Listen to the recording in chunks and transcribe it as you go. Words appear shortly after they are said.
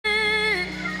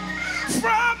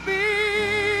from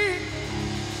me.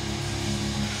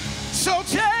 So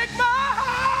take my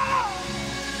heart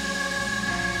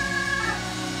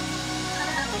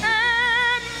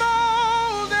and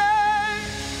mold it.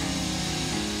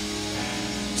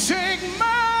 Take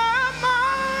my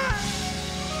mind,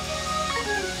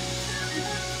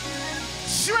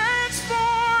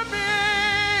 transform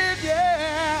it,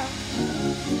 yeah.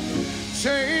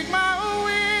 Take my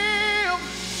will,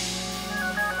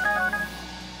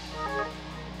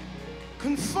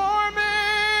 conform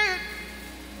it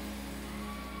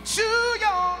to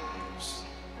yours,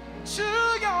 to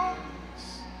yours.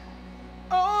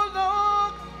 Oh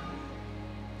Lord,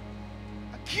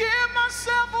 I give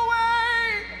myself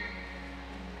away.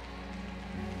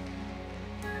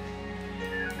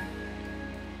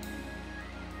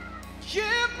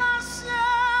 Give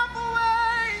myself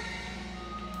away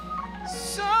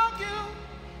so you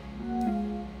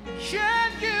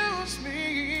can use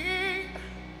me.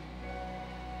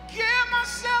 Give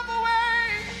myself away.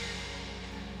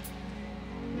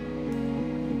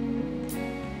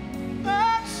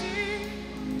 Oh, see.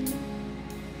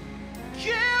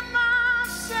 Give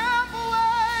myself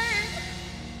away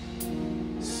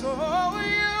so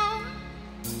you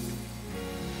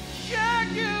can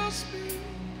use me.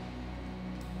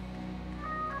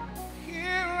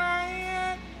 Here I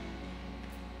am,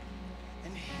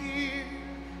 and here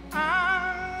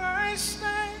I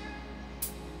stand.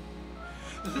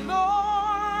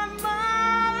 Lord,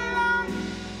 my life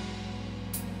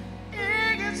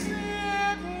is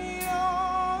in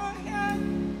your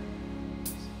hands.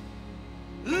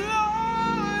 Lord,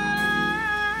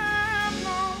 I'm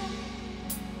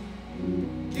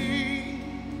longing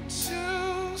to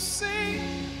see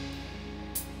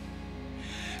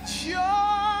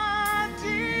your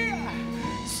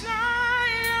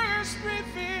desires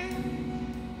revealed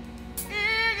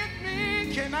in me.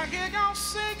 Can I hear y'all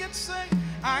sing and say,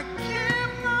 I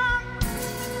give my,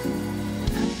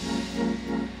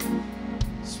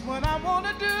 it's what I want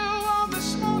to do on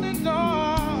this morning,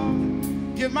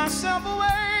 Lord. Give myself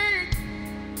away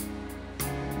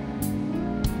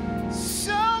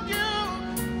so you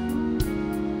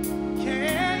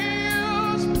can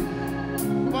use me.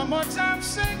 One more time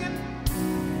singing.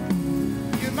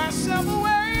 Give myself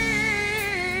away.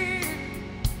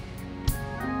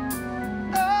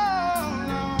 Oh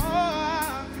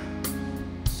Lord,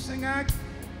 sing I.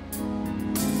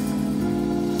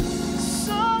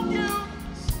 So you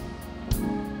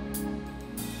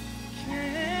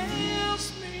can use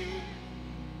me.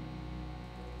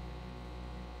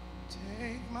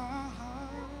 Take my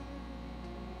heart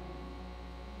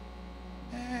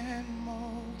and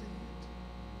mold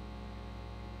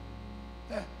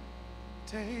it.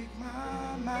 Take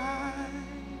my mind.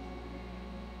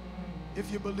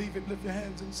 If you believe it, lift your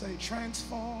hands and say,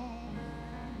 transform.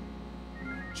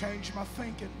 Change my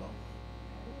thinking, Lord.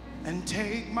 And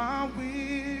take my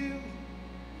will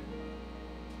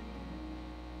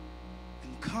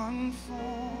and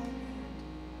conform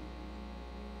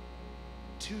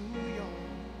it to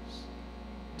yours,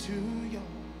 to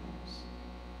yours.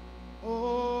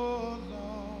 Oh Lord.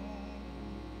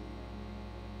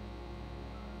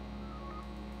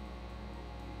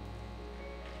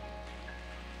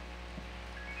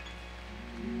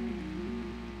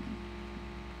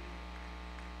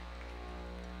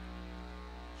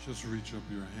 Just reach up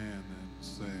your hand and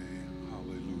say,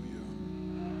 hallelujah.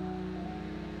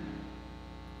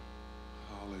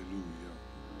 Hallelujah.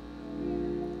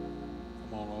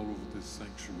 Come on, all over this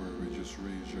sanctuary, just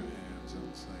raise your hands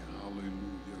and say,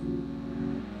 hallelujah.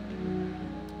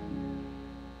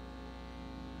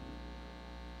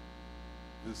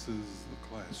 This is the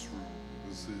classroom.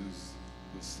 This is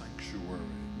the sanctuary,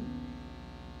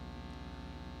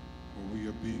 where we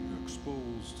are being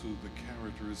exposed to the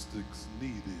characteristics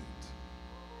needed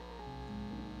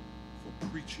for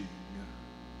preaching,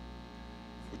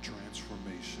 for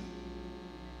transformation.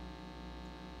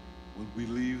 When we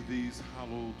leave these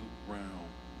hallowed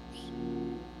grounds,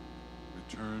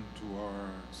 return to our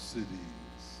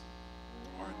cities,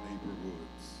 our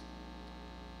neighborhoods,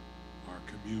 our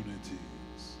communities,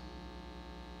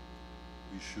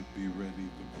 we should be ready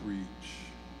to preach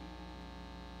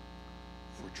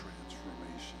for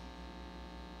transformation.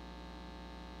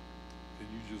 Can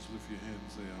you just lift your hand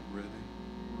and say, I'm ready?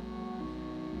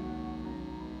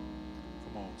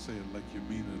 Come on, say it like you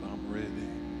mean it. I'm ready.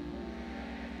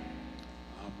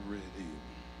 I'm ready.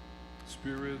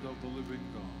 Spirit of the living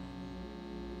God,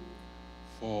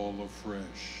 fall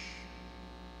afresh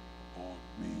on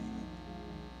me.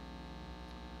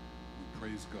 We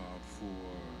praise God for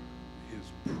his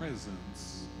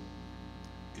presence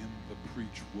in the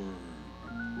preached word.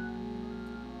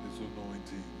 His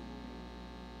anointing.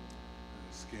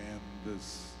 Scan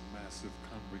this massive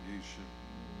congregation.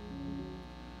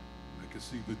 I can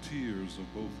see the tears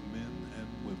of both men and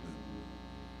women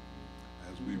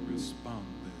as we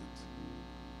responded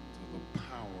to the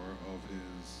power of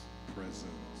His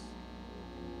presence.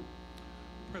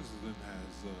 The President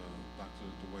has, Dr.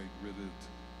 Dwight Ridditt,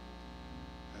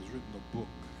 has written a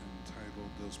book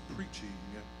entitled, Does Preaching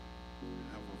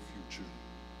Have a Future?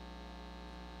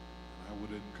 And I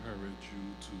would encourage you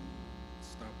to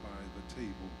stop by the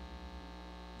table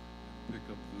and pick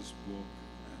up this book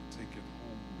and take it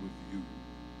home with you.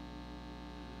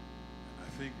 And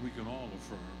I think we can all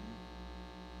affirm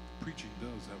preaching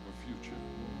does have a future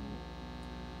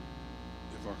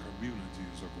if our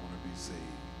communities are going to be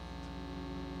saved.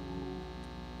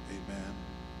 Amen.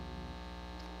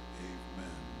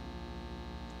 Amen.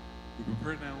 We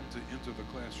prepare now to enter the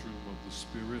classroom of the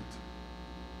Spirit.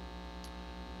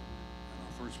 And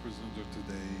our first presenter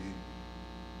today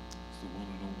is the one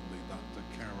and only Dr.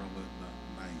 Carolyn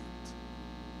Knigh.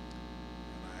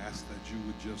 And I ask that you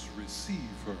would just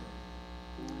receive her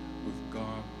with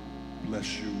God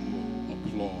bless you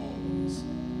applause.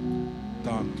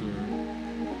 Dr.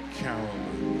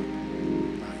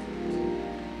 Carolyn Knigh.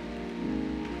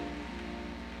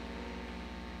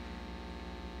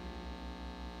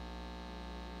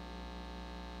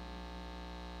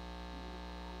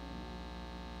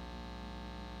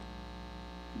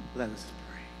 Let us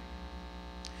pray.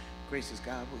 Gracious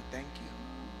God, we thank you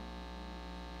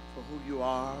for who you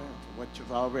are and for what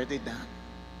you've already done.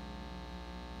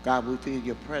 God, we feel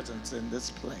your presence in this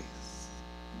place.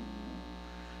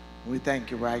 We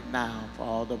thank you right now for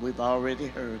all that we've already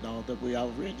heard, all that we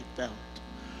already felt,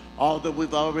 all that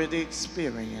we've already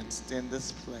experienced in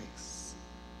this place.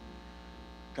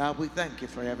 God, we thank you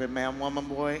for every man, woman,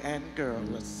 boy, and girl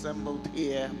assembled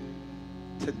here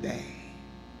today.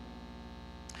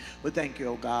 We thank you,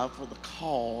 oh God, for the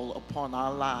call upon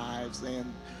our lives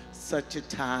in such a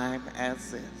time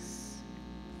as this.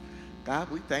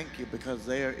 God, we thank you because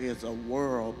there is a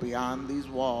world beyond these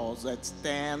walls that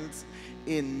stands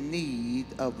in need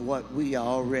of what we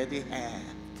already have,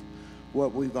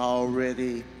 what we've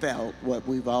already felt, what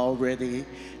we've already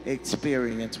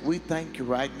experienced. We thank you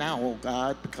right now, oh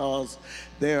God, because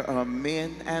there are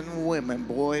men and women,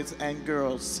 boys and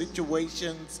girls,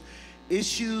 situations,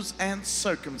 issues and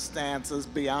circumstances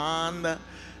beyond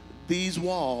these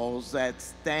walls that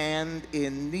stand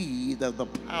in need of the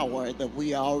power that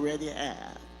we already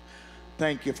have.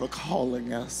 Thank you for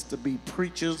calling us to be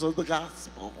preachers of the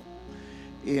gospel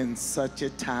in such a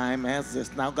time as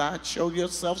this. Now, God, show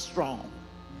yourself strong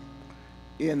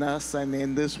in us and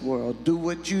in this world. Do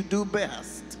what you do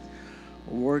best.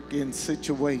 Work in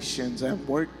situations and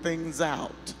work things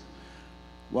out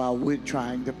while we're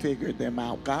trying to figure them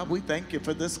out. God, we thank you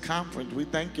for this conference. We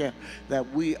thank you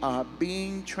that we are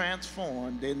being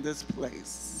transformed in this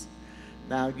place.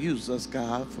 Now use us,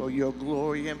 God, for your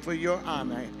glory and for your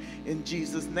honor. In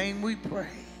Jesus' name we pray.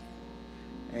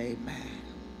 Amen.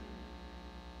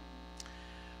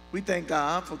 We thank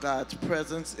God for God's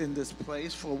presence in this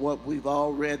place, for what we've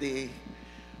already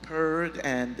heard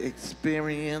and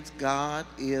experienced. God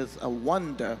is a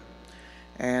wonder.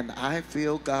 And I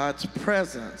feel God's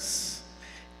presence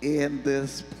in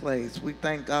this place. We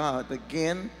thank God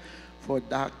again for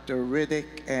Dr.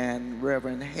 Riddick and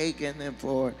Reverend Hagan and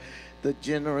for the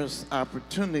generous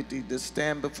opportunity to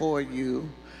stand before you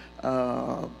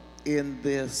in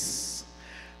this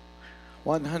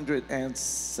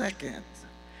 102nd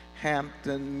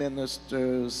Hampton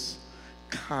Ministers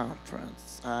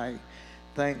Conference. I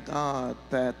thank God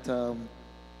that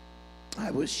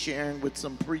I was sharing with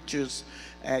some preachers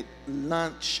at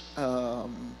lunch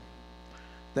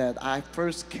that I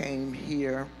first came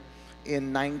here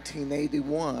in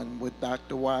 1981 with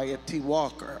Dr. Wyatt T.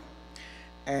 Walker.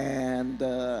 And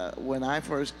when I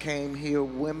first came here,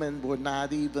 women were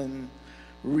not even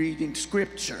reading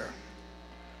scripture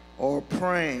or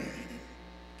praying.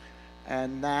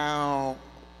 And now,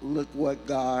 look what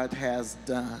God has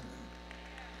done.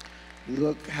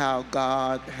 Look how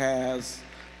God has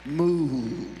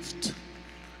moved.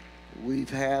 We've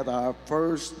had our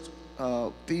first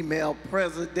female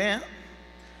president.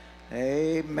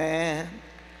 Amen.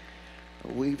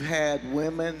 We've had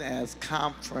women as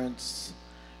conference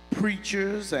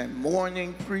preachers and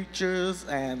morning preachers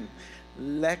and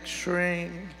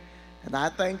lecturing. And I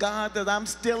thank God that I'm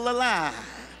still alive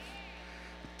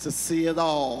to see it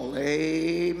all.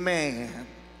 Amen.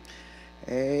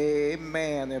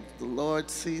 Amen. If the Lord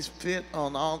sees fit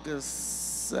on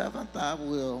August 7th, I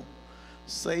will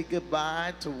say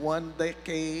goodbye to one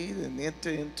decade and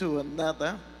enter into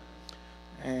another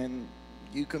and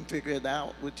You can figure it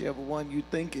out, whichever one you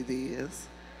think it is.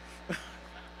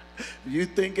 You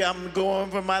think I'm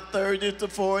going from my 30s to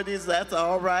 40s, that's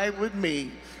all right with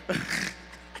me.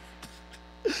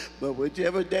 But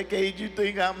whichever decade you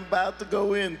think I'm about to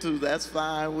go into, that's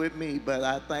fine with me. But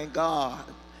I thank God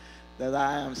that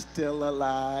I am still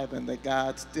alive and that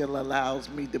God still allows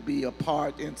me to be a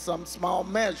part in some small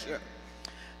measure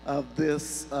of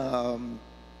this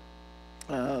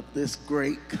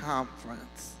great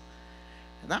conference.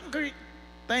 And I'm very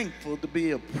thankful to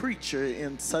be a preacher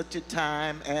in such a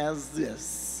time as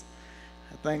this.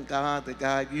 I thank God that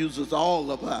God uses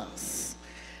all of us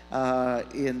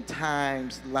in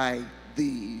times like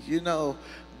these. You know,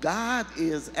 God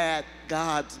is at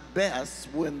God's best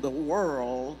when the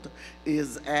world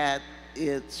is at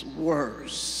its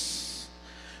worst.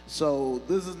 So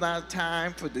this is not a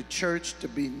time for the church to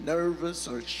be nervous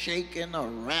or shaken or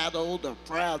rattled or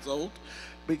frazzled,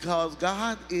 because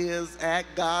God is at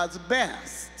God's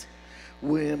best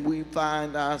when we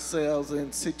find ourselves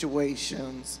in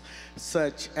situations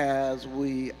such as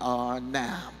we are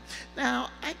now. Now,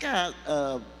 I got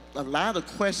a lot of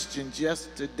questions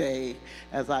yesterday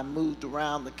as I moved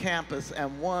around the campus,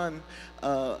 and one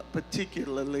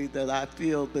particularly that I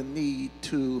feel the need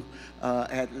to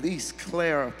at least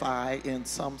clarify in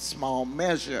some small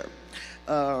measure.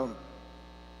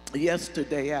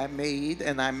 Yesterday I made,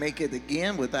 and I make it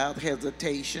again without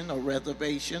hesitation or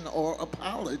reservation or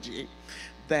apology,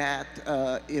 that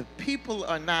if people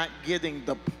are not getting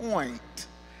the point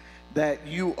that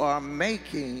you are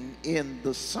making in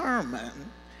the sermon,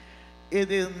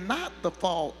 it is not the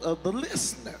fault of the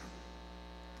listener.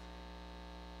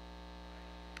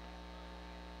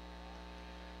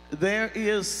 There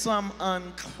is some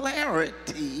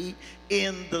unclarity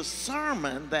in the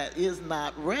sermon that is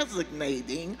not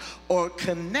resonating or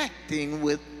connecting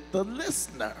with the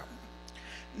listener.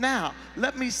 Now,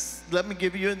 let me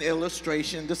give you an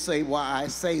illustration to say why I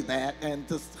say that, and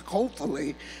to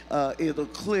hopefully it'll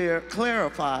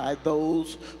clarify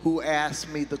those who ask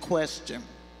me the question.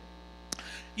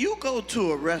 You go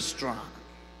to a restaurant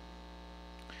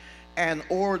and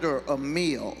order a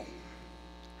meal,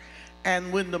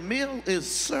 and when the meal is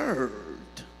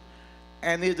served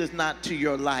and it is not to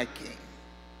your liking,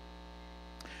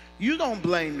 you don't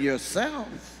blame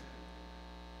yourself.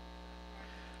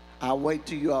 I'll wait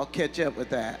till you all catch up with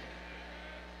that.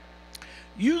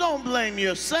 You don't blame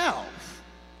yourself.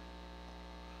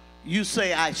 You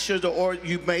say, I should have ordered,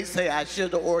 you may say, I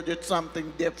should have ordered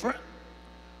something different,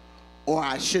 or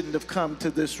I shouldn't have come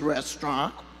to this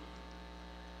restaurant.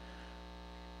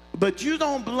 But you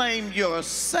don't blame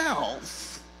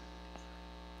yourself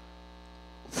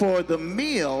for the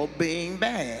meal being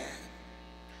bad.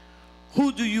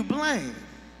 Who do you blame?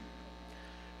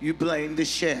 You blame the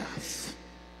chef.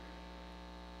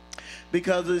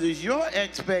 Because it is your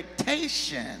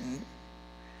expectation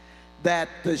that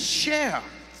the chef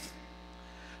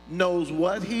knows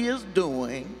what he is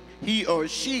doing, he or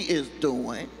she is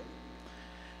doing,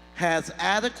 has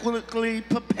adequately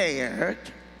prepared,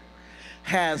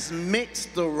 has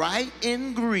mixed the right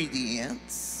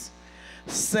ingredients,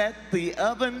 set the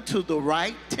oven to the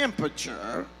right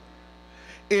temperature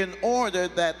in order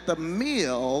that the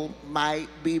meal might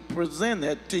be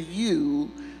presented to you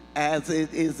as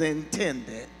it is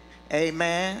intended.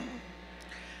 Amen?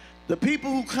 The people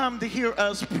who come to hear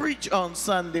us preach on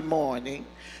Sunday morning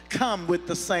come with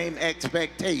the same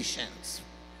expectations.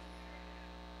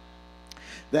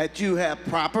 That you have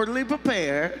properly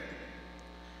prepared,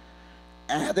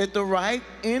 added the right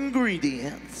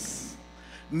ingredients,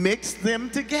 mixed them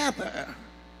together.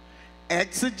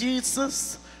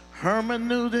 Exegesis,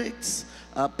 hermeneutics,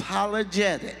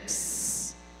 apologetics.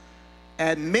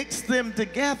 And mix them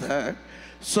together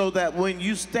so that when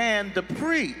you stand to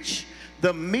preach,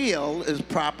 the meal is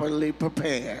properly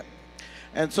prepared.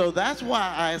 And so that's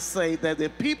why I say that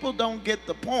if people don't get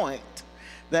the point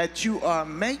that you are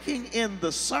making in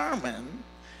the sermon,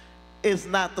 it's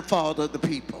not the fault of the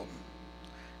people.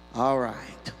 All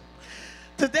right.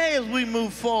 Today, as we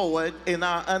move forward in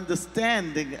our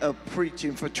understanding of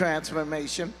preaching for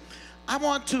transformation, I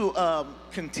want to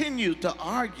continue to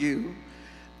argue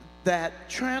that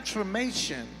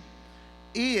transformation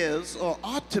is or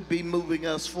ought to be moving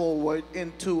us forward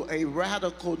into a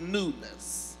radical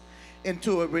newness,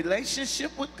 into a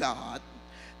relationship with God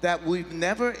that we've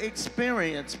never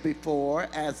experienced before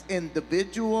as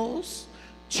individuals,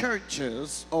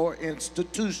 churches, or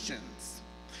institutions.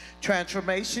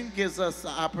 Transformation gives us the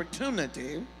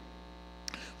opportunity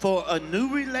for a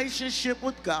new relationship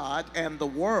with God and the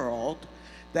world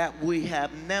that we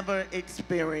have never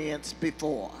experienced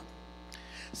before.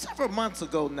 Several months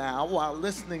ago now, while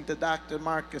listening to Dr.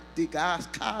 Marcus D.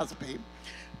 Cosby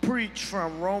preach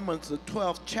from Romans, the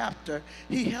 12th chapter,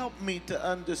 he helped me to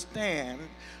understand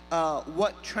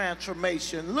what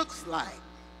transformation looks like.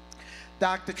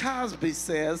 Dr. Cosby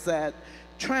says that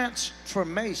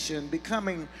transformation,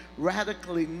 becoming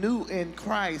radically new in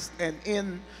Christ and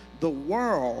in the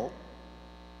world,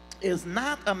 is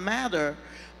not a matter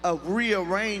of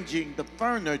rearranging the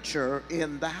furniture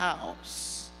in the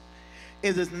house.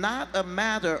 It is not a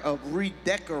matter of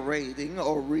redecorating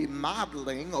or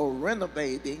remodeling or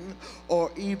renovating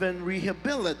or even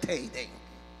rehabilitating.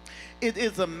 It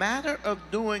is a matter of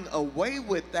doing away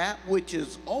with that which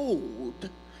is old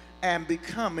and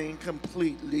becoming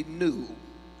completely new.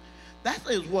 That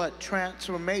is what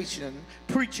transformation,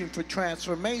 preaching for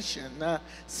transformation,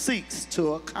 seeks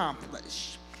to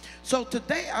accomplish. So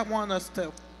today I want us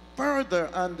to further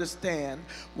understand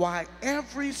why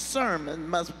every sermon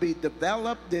must be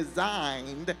developed,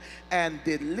 designed, and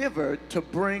delivered to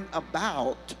bring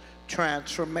about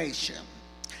transformation.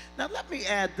 Now let me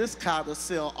add this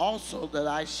codicil also that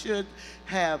I should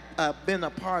have been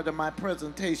a part of my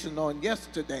presentation on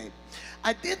yesterday.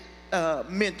 I did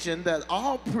mention that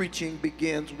all preaching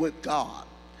begins with God.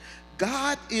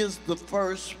 God is the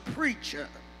first preacher.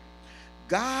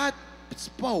 God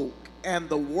spoke and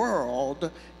the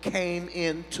world came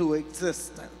into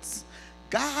existence.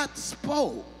 God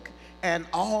spoke and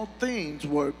all things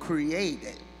were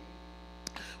created.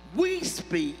 We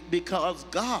speak because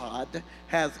God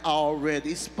has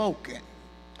already spoken.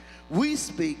 We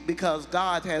speak because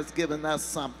God has given us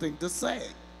something to say.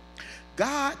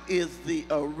 God is the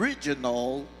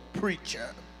original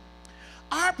preacher.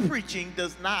 Our preaching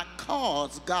does not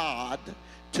cause God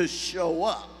to show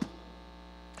up.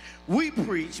 We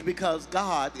preach because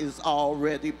God is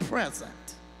already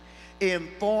present,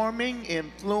 informing,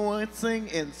 influencing,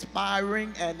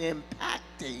 inspiring, and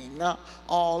impacting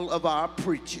all of our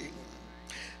preaching.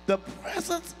 The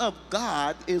presence of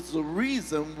God is the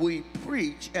reason we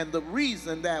preach and the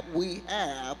reason that we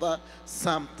have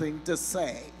something to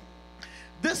say.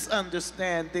 This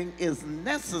understanding is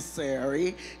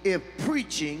necessary if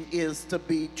preaching is to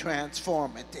be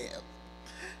transformative.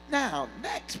 Now,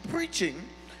 next, preaching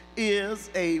is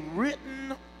a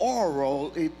written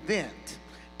oral event.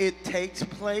 It takes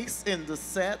place in the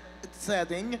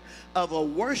setting of a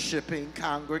worshiping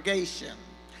congregation.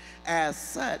 As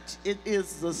such, it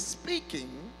is the speaking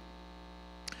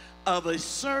of a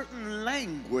certain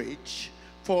language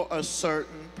for a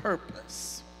certain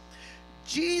purpose.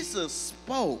 Jesus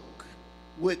spoke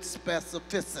with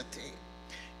specificity.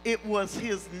 It was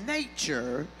his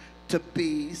nature to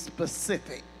be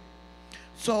specific.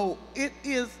 So it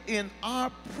is in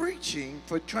our preaching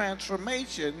for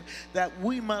transformation that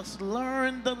we must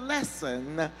learn the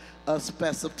lesson of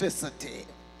specificity.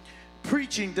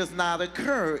 Preaching does not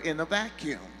occur in a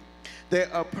vacuum.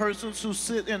 There are persons who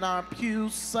sit in our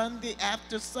pews Sunday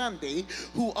after Sunday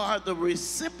who are the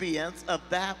recipients of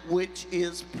that which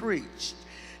is preached.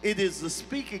 It is the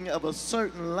speaking of a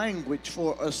certain language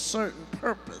for a certain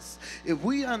purpose. If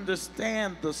we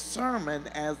understand the sermon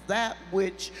as that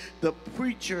which the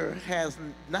preacher has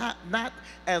not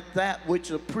as that which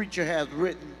the preacher has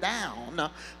written down,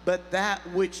 but that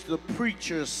which the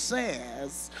preacher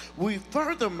says, we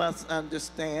further must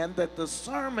understand that the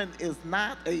sermon is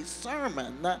not a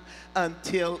sermon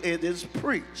until it is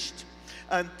preached,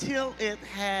 until it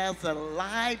has a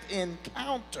live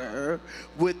encounter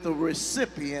with the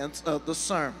recipients of the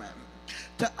sermon.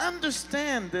 To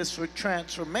understand this for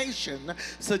transformation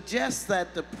suggests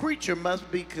that the preacher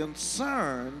must be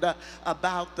concerned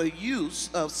about the use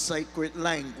of sacred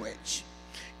language.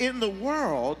 In the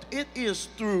world, it is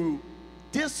through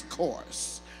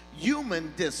discourse,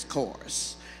 human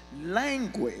discourse,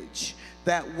 language,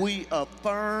 that we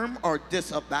affirm or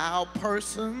disavow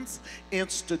persons,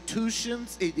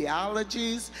 institutions,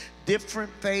 ideologies,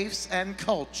 different faiths, and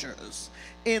cultures.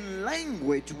 In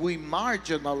language, we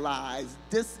marginalize,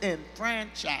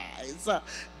 disenfranchise,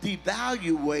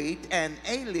 devaluate, and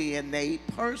alienate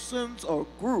persons or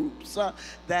groups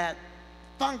that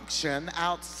function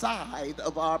outside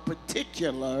of our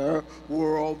particular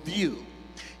worldview.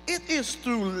 It is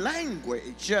through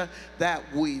language that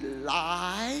we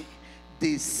lie,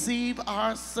 deceive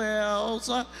ourselves,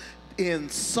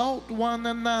 insult one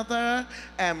another,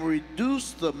 and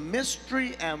reduce the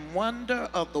mystery and wonder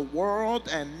of the world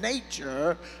and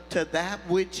nature to that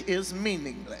which is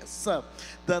meaningless.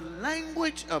 the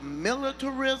language of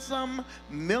militarism,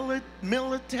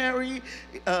 military,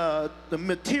 the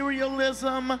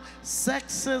materialism,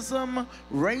 sexism,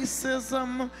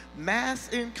 racism, mass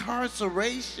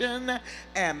incarceration,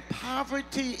 and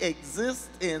poverty exists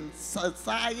in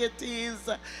societies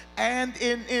and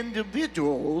in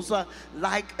individuals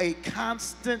like a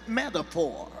constant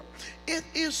metaphor. It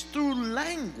is through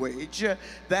language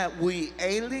that we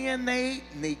alienate,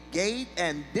 negate,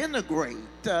 and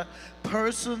denigrate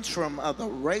persons from other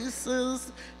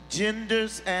races,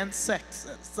 genders, and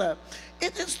sexes.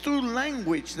 It is through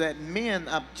language that men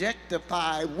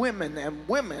objectify women and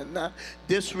women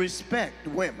disrespect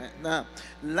women.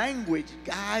 Language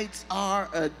guides our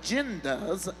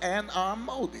agendas and our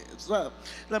motives.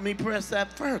 Let me press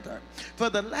that further. For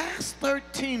the last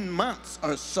 13 months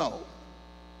or so,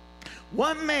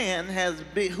 one man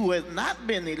who has not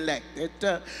been elected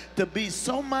to be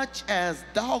so much as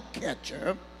dog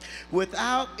catcher,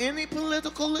 without any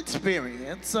political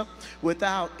experience,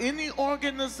 without any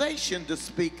organization to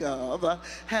speak of,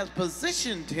 has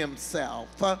positioned himself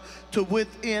to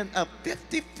within a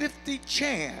 50-50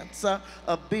 chance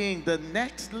of being the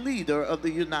next leader of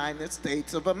the United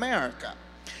States of America.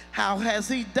 How has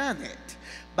he done it?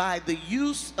 By the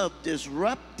use of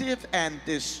disruptive and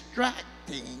distracting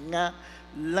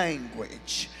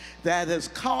language that has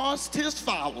caused his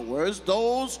followers,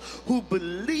 those who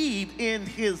believe in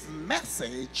his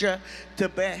message, to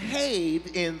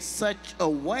behave in such a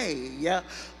way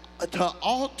to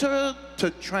alter, to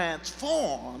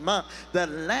transform the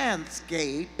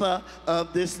landscape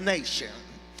of this nation.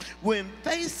 When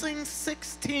facing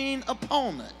 16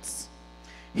 opponents,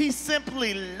 he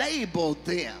simply labeled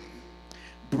them,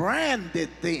 branded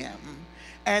them,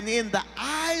 and in the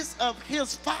eyes of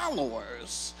his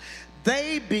followers,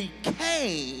 they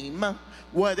became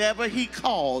whatever he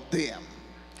called them.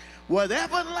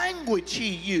 Whatever language he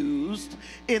used,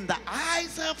 in the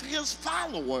eyes of his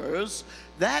followers,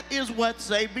 that is what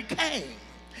they became.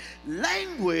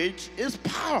 Language is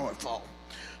powerful.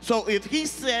 So if he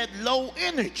said low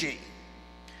energy,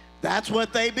 that's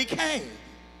what they became.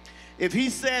 If he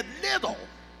said little,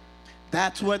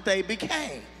 that's what they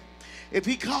became. If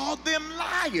he called them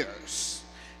liars,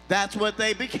 that's what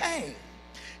they became.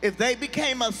 If they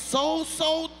became a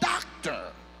so-so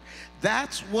doctor,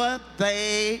 that's what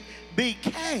they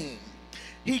became.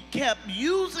 He kept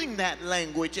using that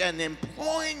language and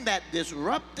employing that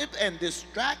disruptive and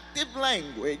distractive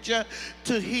language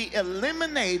till he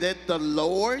eliminated the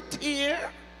lower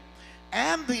tier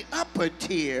and the upper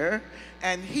tier,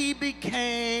 and he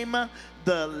became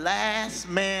the last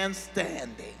man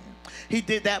standing. He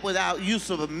did that without use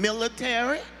of a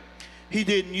military. He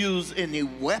didn't use any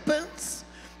weapons.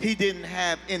 He didn't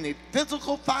have any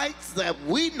physical fights that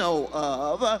we know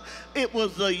of. It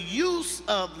was the use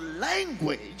of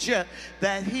language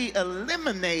that he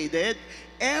eliminated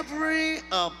every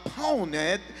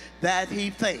opponent that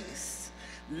he faced.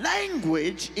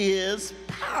 Language is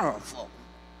powerful.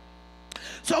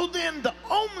 So then the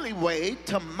only way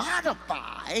to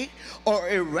modify or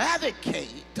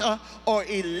eradicate or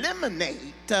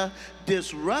eliminate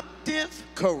disruptive,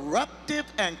 corruptive,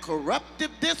 and corruptive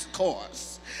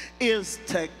discourse is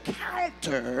to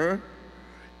counter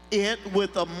it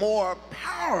with a more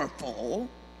powerful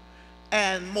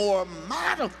and more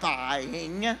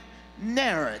modifying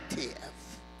narrative.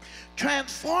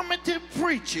 Transformative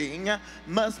preaching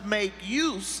must make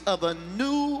use of a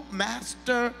new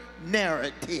master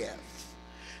narrative,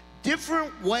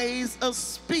 different ways of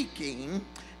speaking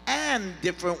and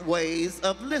different ways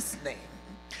of listening.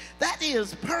 That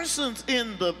is, persons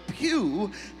in the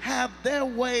pew have their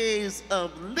ways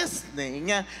of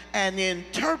listening and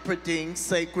interpreting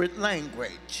sacred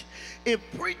language. If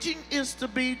preaching is to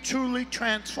be truly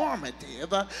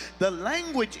transformative, the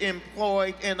language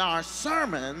employed in our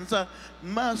sermons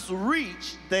must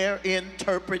reach their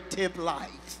interpretive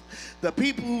life. The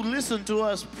people who listen to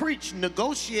us preach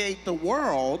negotiate the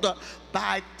world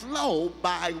by flow,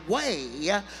 by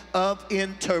way of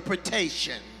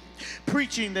interpretation.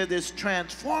 Preaching that is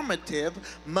transformative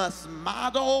must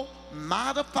model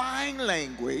modifying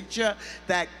language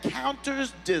that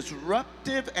counters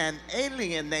disruptive and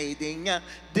alienating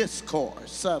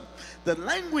discourse. The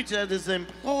language that is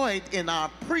employed in our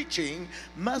preaching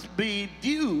must be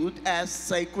viewed as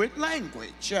sacred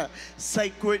language,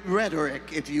 sacred rhetoric,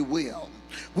 if you will.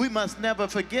 We must never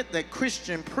forget that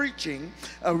Christian preaching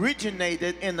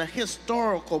originated in a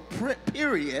historical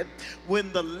period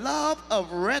when the love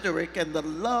of rhetoric and the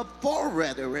love for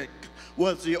rhetoric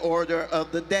was the order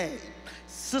of the day.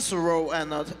 Cicero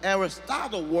and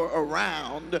Aristotle were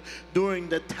around during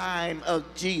the time of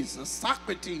Jesus.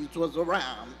 Socrates was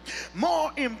around.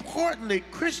 More importantly,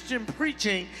 Christian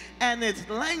preaching and its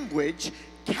language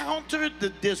countered the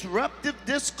disruptive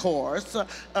discourse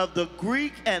of the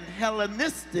Greek and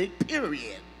Hellenistic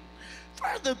period.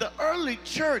 Further, the early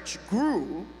church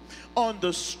grew on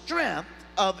the strength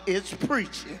of its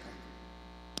preaching.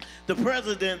 The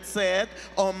president said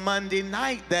on Monday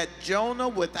night that Jonah,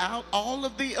 without all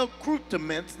of the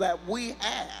accoutrements that we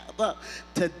have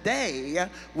today,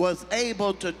 was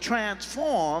able to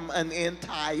transform an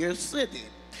entire city.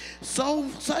 So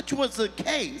such was the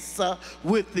case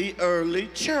with the early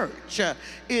church.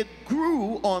 It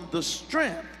grew on the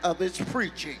strength of its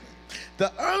preaching.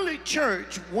 The early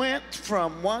church went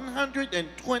from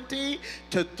 120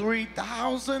 to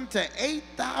 3,000 to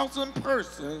 8,000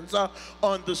 persons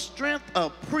on the strength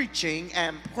of preaching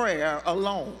and prayer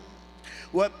alone.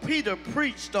 What Peter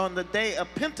preached on the day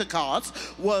of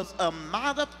Pentecost was a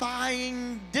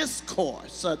modifying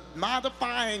discourse, a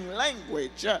modifying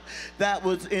language that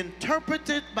was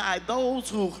interpreted by those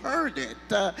who heard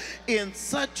it in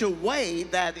such a way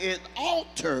that it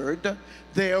altered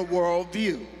their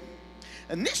worldview.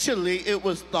 Initially, it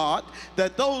was thought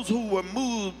that those who were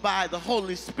moved by the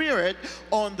Holy Spirit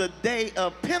on the day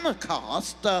of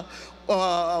Pentecost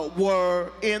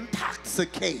were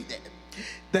intoxicated,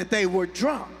 that they were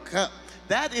drunk.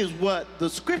 That is what the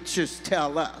scriptures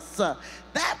tell us.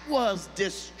 That was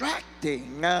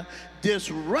distracting,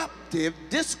 disruptive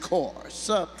discourse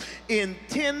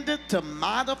intended to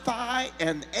modify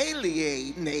and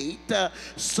alienate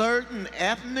certain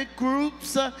ethnic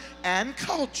groups and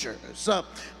cultures.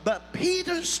 But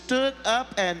Peter stood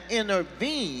up and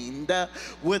intervened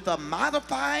with a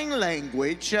modifying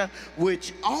language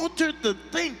which altered the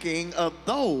thinking of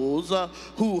those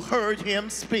who heard him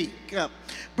speak.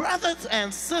 Brothers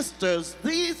and sisters,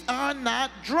 these are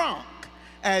not drunk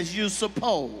as you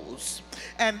suppose.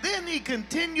 And then he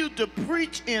continued to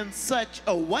preach in such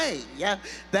a way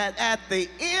that at the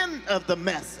end of the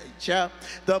message,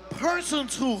 the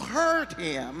persons who heard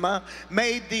him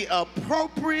made the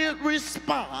appropriate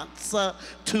response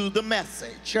to the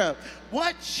message.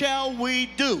 What shall we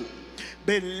do?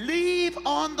 Believe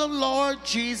on the Lord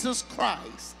Jesus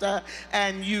Christ,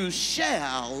 and you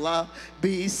shall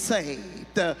be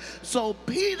saved. So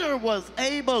Peter was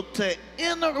able to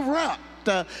interrupt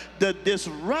the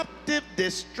disruptive,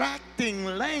 distracting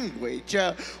language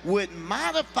with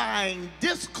modifying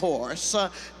discourse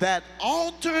that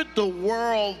altered the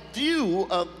worldview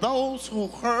of those who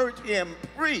heard him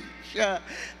preach,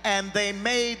 and they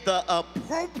made the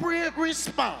appropriate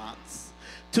response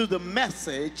to the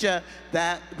message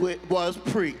that was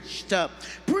preached.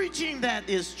 Preaching that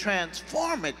is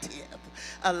transformative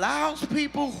allows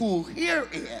people who hear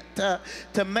it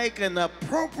to make an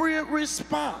appropriate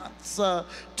response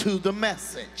to the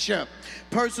message.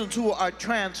 Persons who are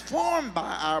transformed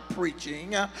by our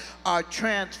preaching are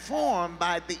transformed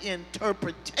by the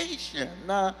interpretation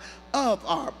of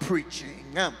our preaching.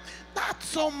 Not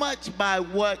so much by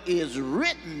what is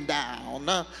written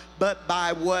down, but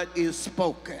by what is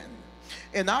spoken.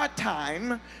 In our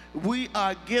time, we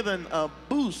are given a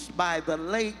boost by the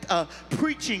late,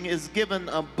 preaching is given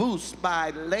a boost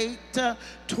by late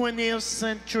 20th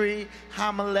century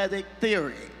homiletic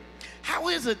theory. How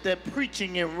is it that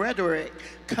preaching and rhetoric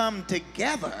come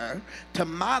together to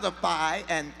modify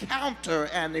and counter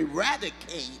and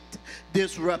eradicate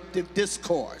disruptive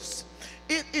discourse?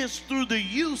 It is through the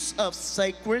use of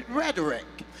sacred rhetoric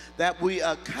that we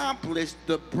accomplish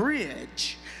the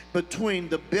bridge between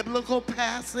the biblical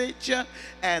passage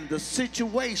and the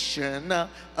situation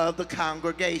of the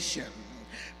congregation.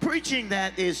 Preaching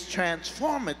that is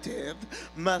transformative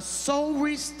must so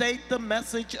restate the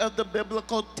message of the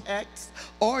biblical text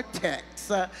or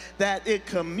texts that it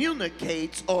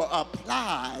communicates or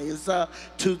applies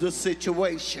to the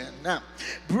situation,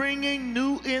 bringing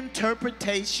new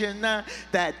interpretation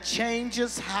that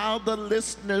changes how the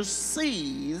listener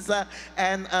sees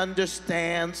and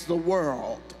understands the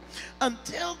world.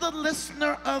 Until the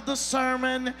listener of the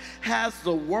sermon has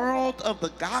the world of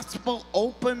the gospel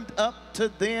opened up to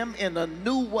them in a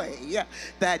new way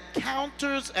that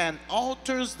counters and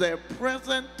alters their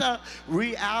present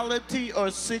reality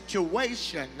or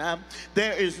situation,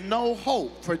 there is no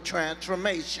hope for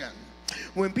transformation.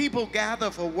 When people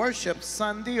gather for worship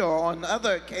Sunday or on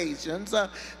other occasions,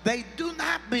 they do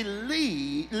not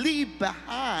leave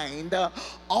behind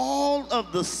all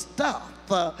of the stuff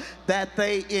that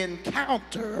they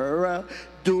encounter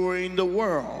during the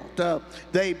world.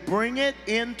 They bring it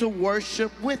into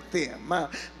worship with them.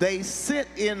 They sit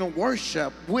in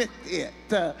worship with it.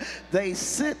 They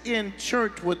sit in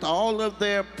church with all of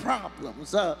their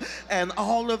problems and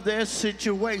all of their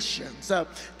situations.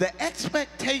 The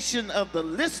expectation of the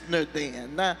listener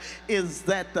then is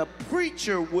that the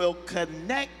preacher will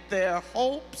connect their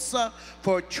hopes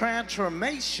for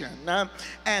transformation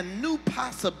and new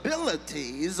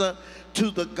possibilities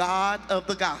to the God of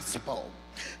the gospel.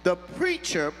 The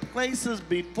preacher places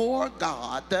before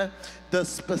God the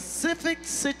specific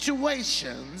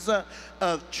situations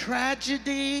of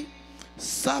tragedy,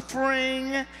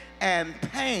 suffering, and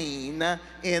pain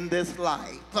in this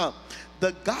life.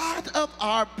 The God of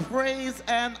our praise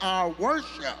and our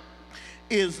worship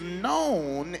is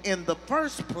known in the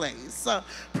first place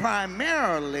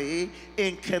primarily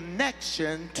in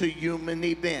connection to human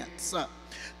events.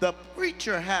 The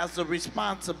preacher has the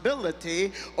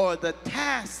responsibility or the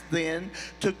task then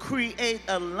to create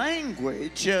a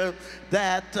language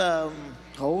that,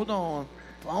 hold on,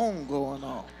 phone going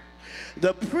on.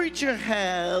 The preacher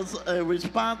has a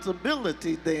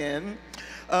responsibility then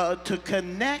to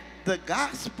connect the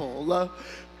gospel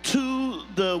to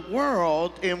the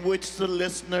world in which the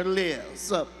listener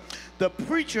lives. The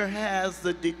preacher has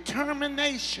the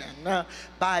determination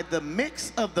by the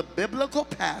mix of the biblical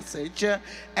passage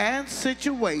and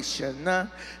situation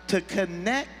to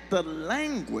connect the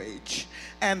language,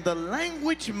 and the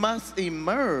language must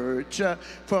emerge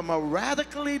from a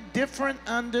radically different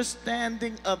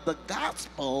understanding of the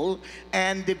gospel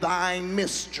and divine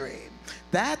mystery.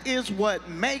 That is what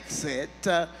makes it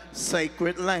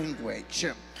sacred language.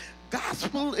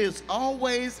 Gospel is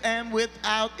always and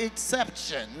without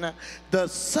exception the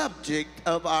subject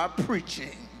of our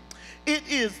preaching. It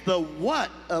is the what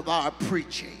of our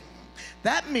preaching.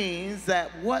 That means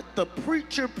that what the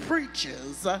preacher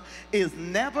preaches is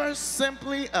never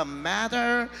simply a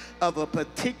matter of a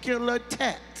particular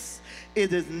text.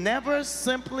 It is never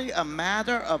simply a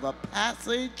matter of a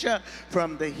passage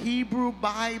from the Hebrew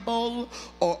Bible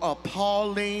or a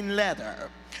Pauline letter,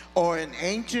 or an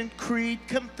ancient creed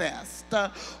confessed,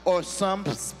 or some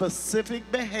specific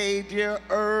behavior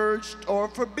urged or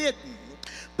forbidden.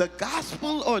 The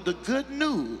gospel or the good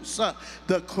news,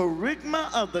 the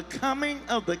kerygma of the coming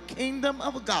of the kingdom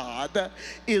of God,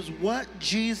 is what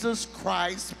Jesus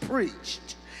Christ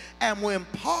preached. And when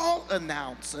Paul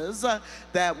announces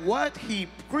that what he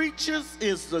preaches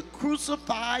is the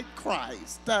crucified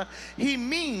Christ, he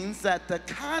means that the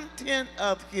content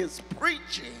of his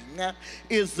preaching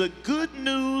is the good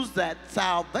news that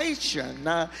salvation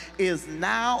is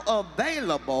now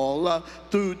available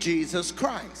through Jesus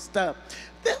Christ.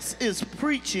 This is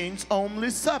preaching's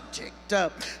only subject.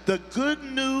 The good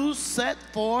news set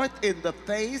forth in the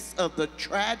face of the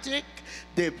tragic,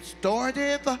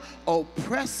 distortive,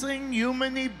 oppressing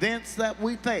human events that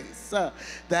we face,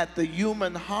 that the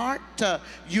human heart,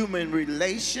 human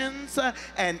relations,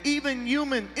 and even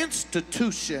human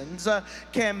institutions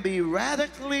can be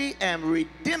radically and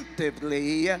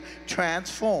redemptively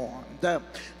transformed.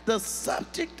 The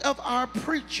subject of our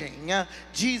preaching,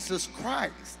 Jesus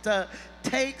Christ,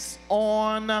 takes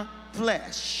on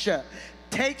flesh,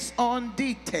 takes on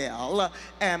detail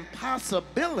and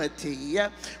possibility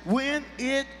when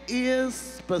it is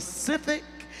specific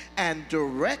and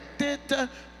directed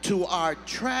to our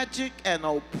tragic and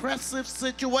oppressive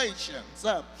situations,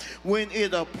 when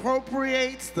it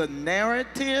appropriates the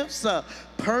narratives,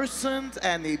 persons,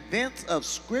 and events of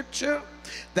Scripture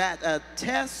that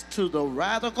attest to the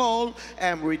radical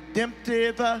and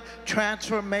redemptive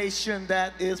transformation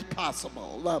that is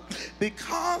possible.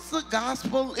 Because the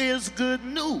gospel is good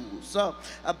news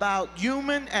about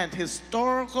human and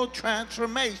historical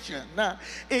transformation,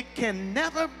 it can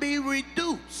never be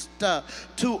reduced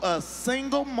to a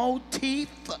single motif,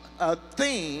 a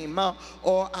theme,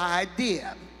 or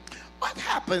idea. What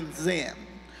happens then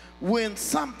when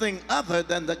something other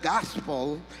than the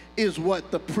gospel is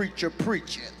what the preacher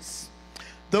preaches?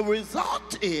 The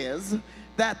result is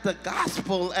that the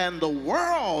gospel and the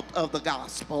world of the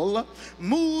gospel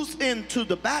moves into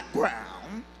the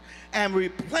background and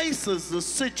replaces the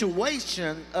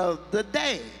situation of the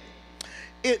day.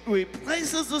 It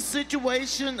replaces the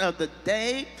situation of the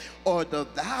day or the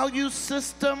value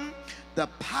system, the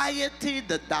piety,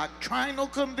 the doctrinal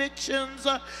convictions,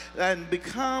 and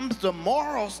becomes the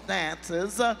moral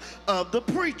stances of the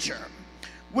preacher.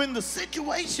 When the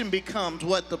situation becomes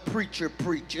what the preacher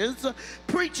preaches,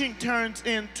 preaching turns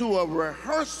into a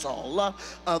rehearsal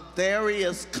of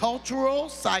various cultural,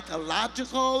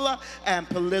 psychological, and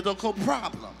political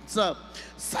problems.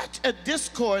 Such a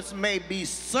discourse may be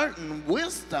certain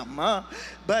wisdom,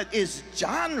 but its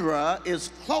genre is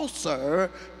closer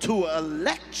to a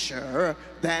lecture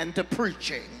than to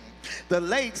preaching. The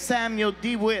late Samuel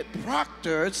DeWitt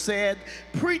Proctor said,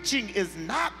 preaching is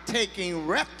not taking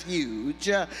refuge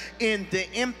in the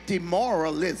empty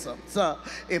moralisms,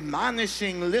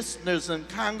 admonishing listeners and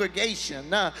congregation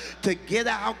to get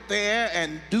out there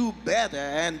and do better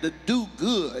and to do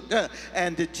good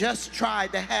and to just try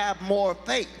to have more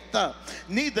faith.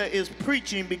 Neither is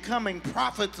preaching becoming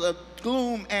prophets of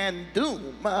gloom and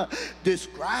doom,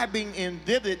 describing in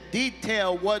vivid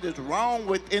detail what is wrong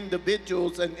with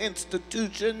individuals and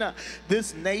institutions,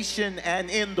 this nation and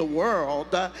in the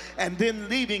world, and then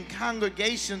leaving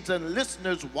congregations and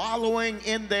listeners wallowing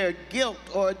in their guilt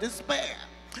or despair.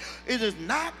 It is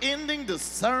not ending the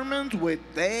sermons with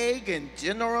vague and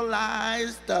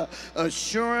generalized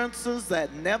assurances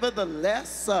that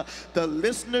nevertheless the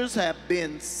listeners have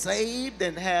been saved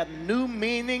and have new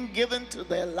meaning given to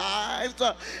their lives,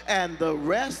 and the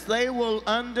rest they will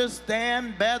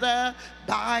understand better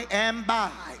by and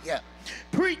by.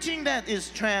 Preaching that is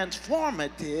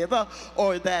transformative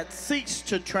or that seeks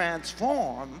to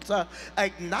transform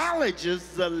acknowledges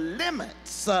the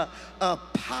limits of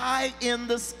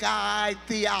pie-in-the-sky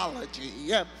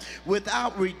theology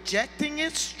without rejecting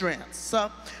its strengths.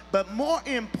 But more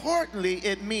importantly,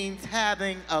 it means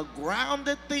having a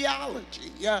grounded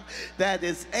theology that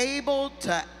is able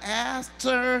to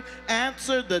answer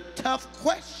the tough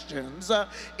questions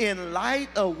in light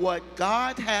of what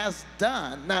God has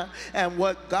done and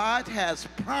what God has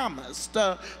promised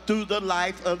through the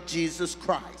life of Jesus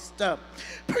Christ.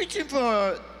 Preaching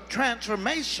for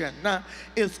transformation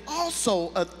is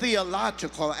also a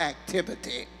theological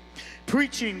activity.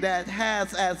 Preaching that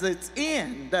has as its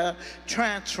end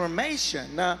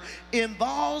transformation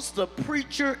involves the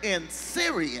preacher in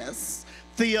serious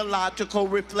theological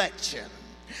reflection.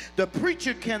 The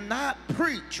preacher cannot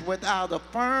preach without a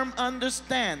firm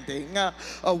understanding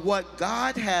of what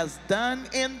God has done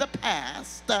in the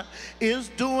past, is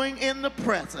doing in the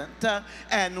present,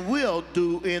 and will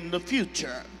do in the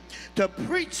future. To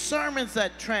preach sermons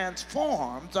that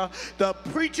transform, the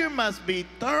preacher must be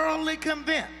thoroughly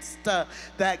convinced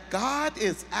that God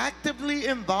is actively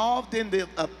involved in the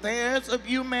affairs of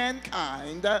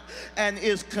humankind and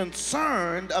is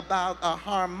concerned about a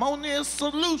harmonious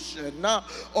solution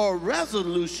or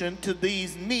resolution to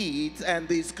these needs and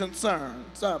these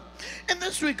concerns. In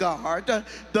this regard,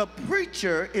 the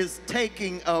preacher is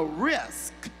taking a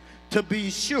risk, to be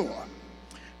sure.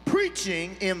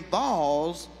 Preaching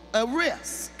involves a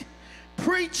risk.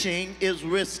 Preaching is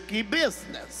risky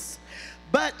business,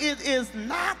 but it is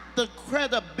not the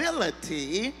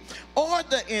credibility or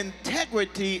the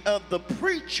integrity of the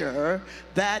preacher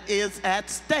that is at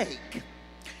stake.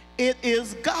 It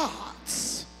is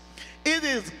God's. It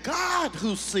is God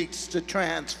who seeks to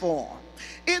transform.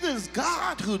 It is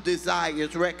God who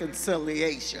desires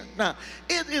reconciliation.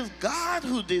 It is God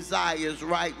who desires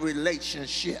right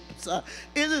relationships.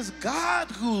 It is God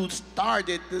who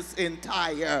started this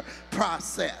entire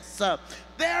process.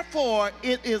 Therefore,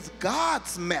 it is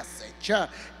God's message.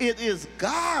 It is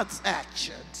God's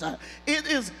actions. It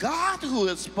is God who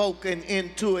has spoken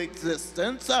into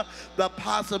existence the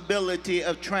possibility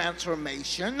of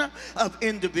transformation, of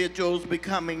individuals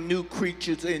becoming new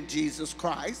creatures in Jesus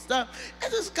Christ.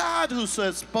 It is God who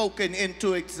has spoken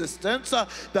into existence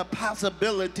the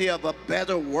possibility of a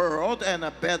better world and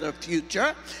a better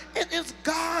future. It is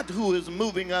God who is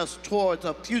moving us towards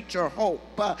a future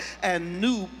hope and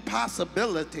new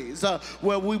possibilities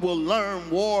where we will learn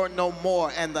war no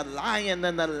more, and the lion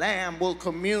and the lamb will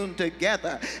commune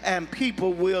together, and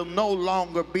people will no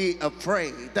longer be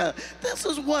afraid. This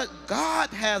is what God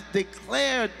has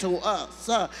declared to us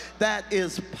that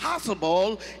is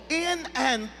possible in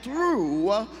and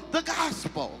through the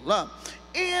gospel.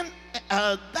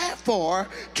 Therefore,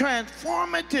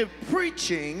 transformative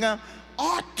preaching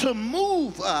ought to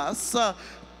move us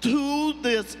to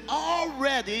this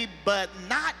already but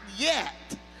not yet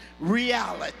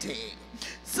reality.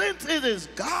 Since it is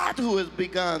God who has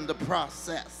begun the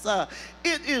process,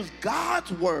 it is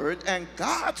God's word and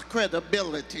God's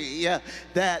credibility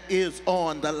that is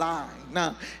on the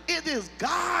line. It is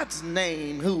God's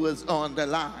name who is on the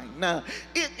line.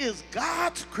 It is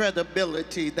God's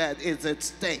credibility that is at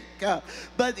stake.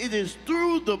 But it is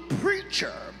through the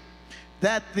preacher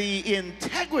that the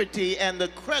integrity and the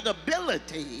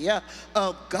credibility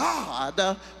of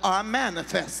God are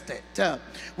manifested.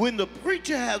 When the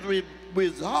preacher has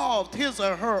resolved his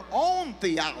or her own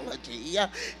theology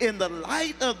in the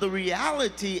light of the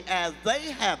reality as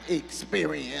they have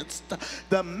experienced,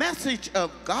 the message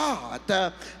of God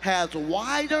has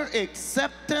wider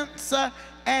acceptance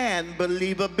and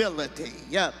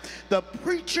believability. The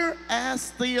preacher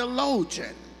as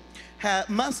theologian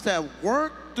must have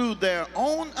worked through their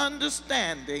own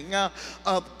understanding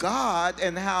of God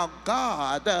and how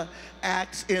God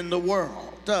acts in the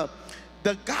world.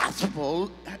 The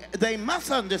gospel, they must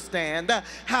understand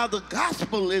how the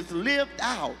gospel is lived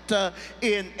out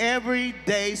in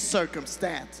everyday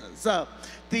circumstances.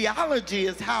 Theology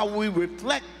is how we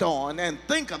reflect on and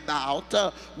think about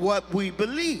what we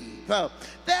believe.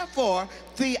 Therefore,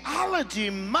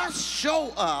 theology must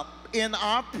show up in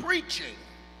our preaching.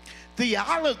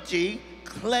 Theology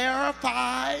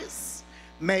clarifies,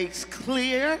 makes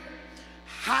clear,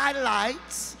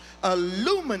 highlights,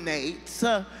 illuminates,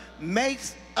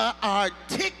 makes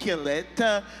articulate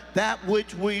that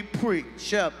which we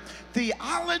preach.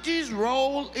 Theology's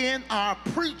role in our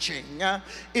preaching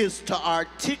is to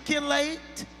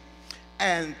articulate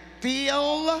and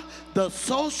feel the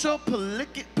social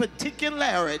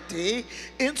particularity,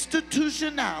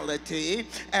 institutionality,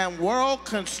 and world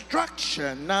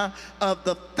construction of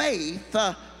the faith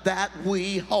that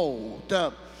we hold.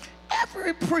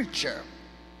 Every preacher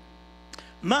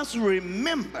must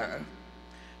remember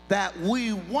that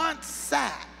we once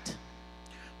sat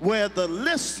where the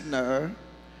listener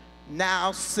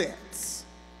now sits.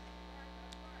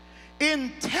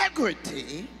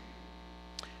 Integrity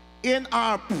in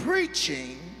our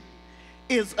preaching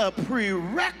is a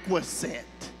prerequisite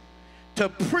to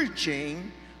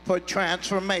preaching for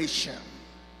transformation.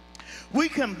 We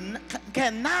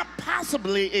cannot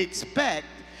possibly expect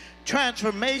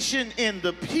transformation in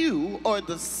the pew or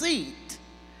the seat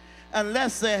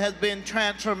unless there has been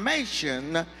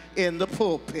transformation in the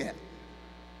pulpit.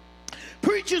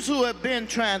 Preachers who have been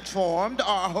transformed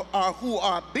or who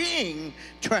are being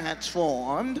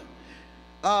transformed,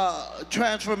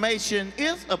 transformation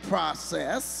is a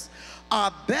process,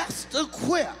 are best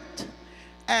equipped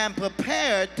and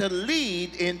prepared to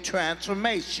lead in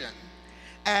transformation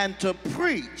and to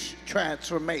preach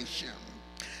transformation.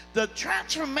 The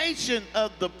transformation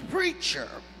of the preacher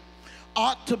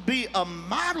ought to be a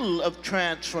model of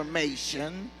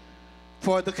transformation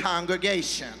for the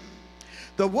congregation.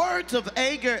 The words of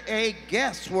Agar A.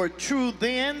 Guest were true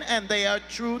then and they are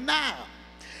true now.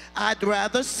 I'd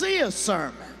rather see a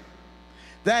sermon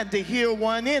than to hear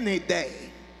one any day.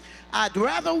 I'd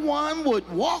rather one would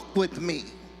walk with me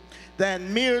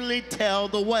than merely tell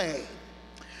the way.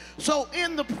 So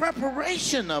in the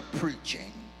preparation of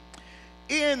preaching,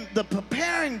 in the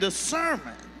preparing the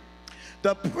sermon,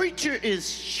 the preacher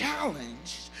is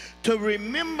challenged to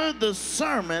remember the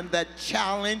sermon that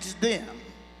challenged them,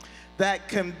 that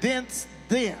convinced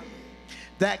them,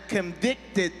 that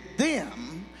convicted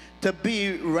them to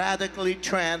be radically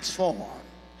transformed.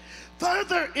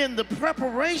 Further, in the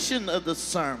preparation of the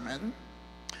sermon,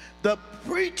 the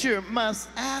preacher must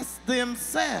ask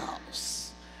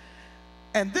themselves,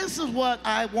 and this is what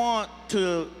I want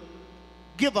to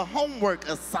give a homework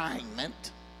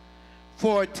assignment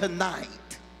for tonight.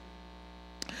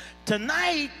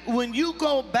 Tonight, when you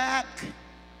go back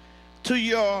to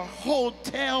your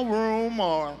hotel room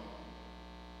or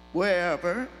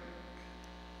wherever,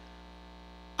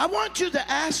 I want you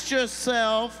to ask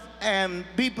yourself and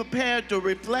be prepared to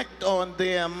reflect on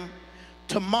them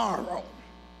tomorrow.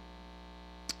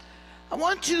 I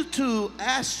want you to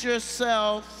ask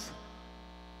yourself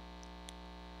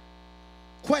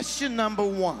question number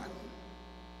one.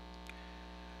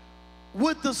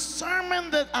 Would the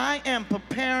sermon that I am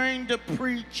preparing to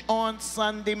preach on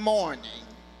Sunday morning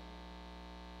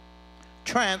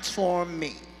transform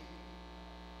me?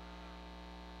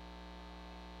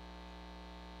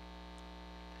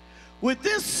 Would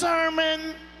this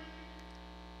sermon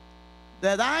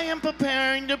that I am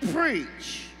preparing to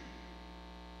preach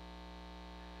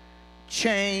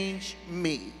change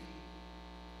me?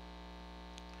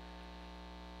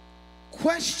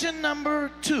 Question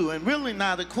number two, and really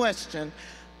not a question,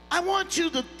 I want you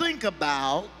to think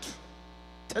about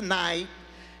tonight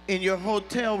in your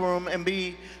hotel room and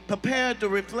be prepared to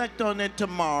reflect on it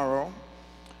tomorrow.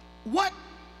 What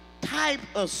type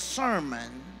of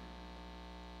sermon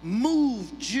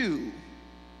moved you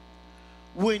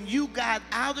when you got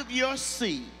out of your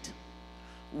seat,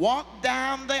 walked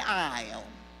down the aisle,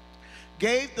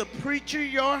 gave the preacher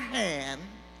your hand,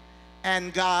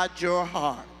 and God your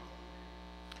heart?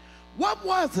 What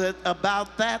was it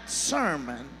about that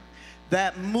sermon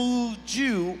that moved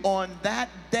you on that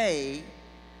day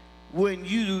when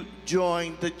you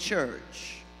joined the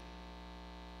church?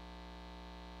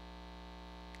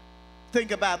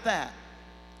 Think about that.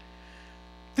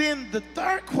 Then the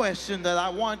third question that I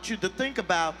want you to think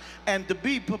about and to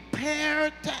be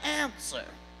prepared to answer,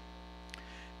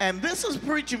 and this is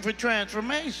preaching for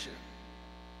transformation.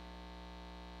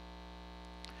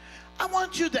 I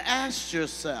want you to ask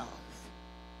yourself,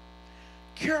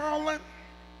 Carolyn,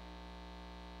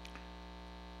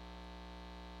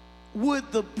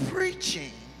 would the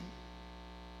preaching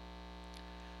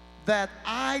that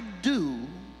I do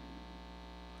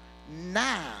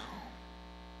now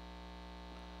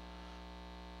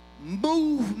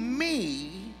move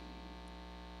me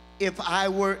if I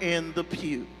were in the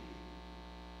pew?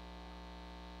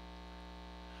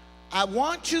 I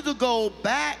want you to go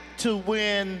back to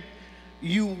when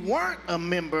you weren't a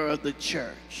member of the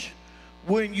church,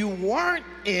 when you weren't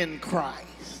in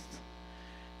Christ,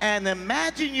 and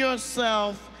imagine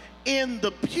yourself in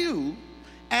the pew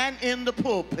and in the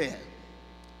pulpit,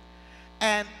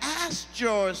 and ask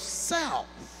yourself,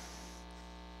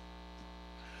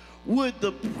 would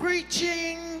the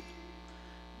preaching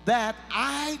that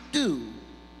I do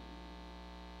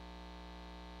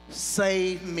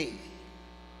save me?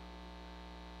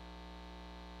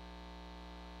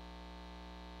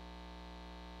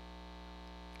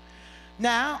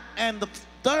 Now, and the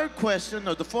third question,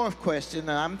 or the fourth question,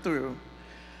 and I'm through,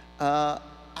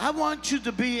 I want you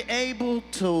to be able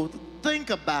to think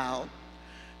about,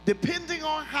 depending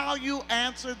on how you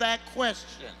answer that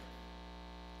question,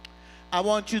 I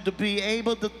want you to be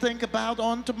able to think about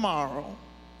on tomorrow,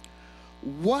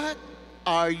 what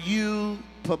are you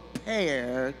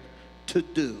prepared to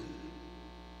do?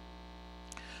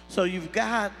 So you've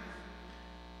got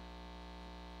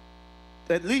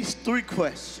at least 3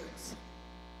 questions.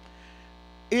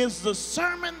 Is the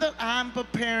sermon that I'm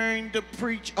preparing to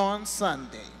preach on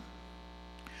Sunday,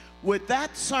 would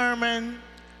that sermon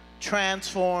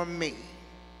transform me?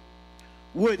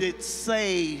 Would it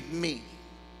save me?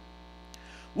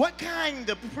 What kind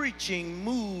of preaching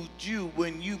moved you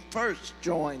when you first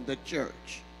joined the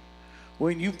church?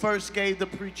 When you first gave the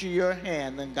preacher your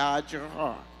hand and God your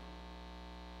heart?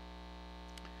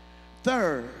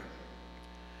 Third,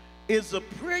 is the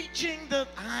preaching that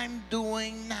I'm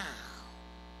doing now,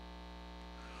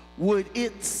 would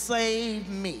it save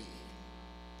me?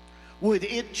 Would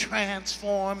it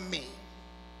transform me?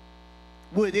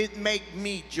 Would it make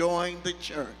me join the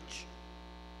church?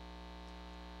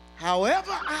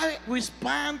 However I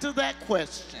respond to that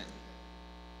question,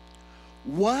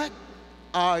 what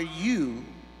are you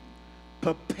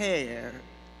prepared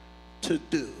to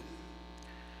do?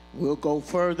 We'll go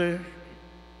further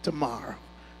tomorrow.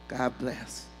 God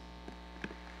bless.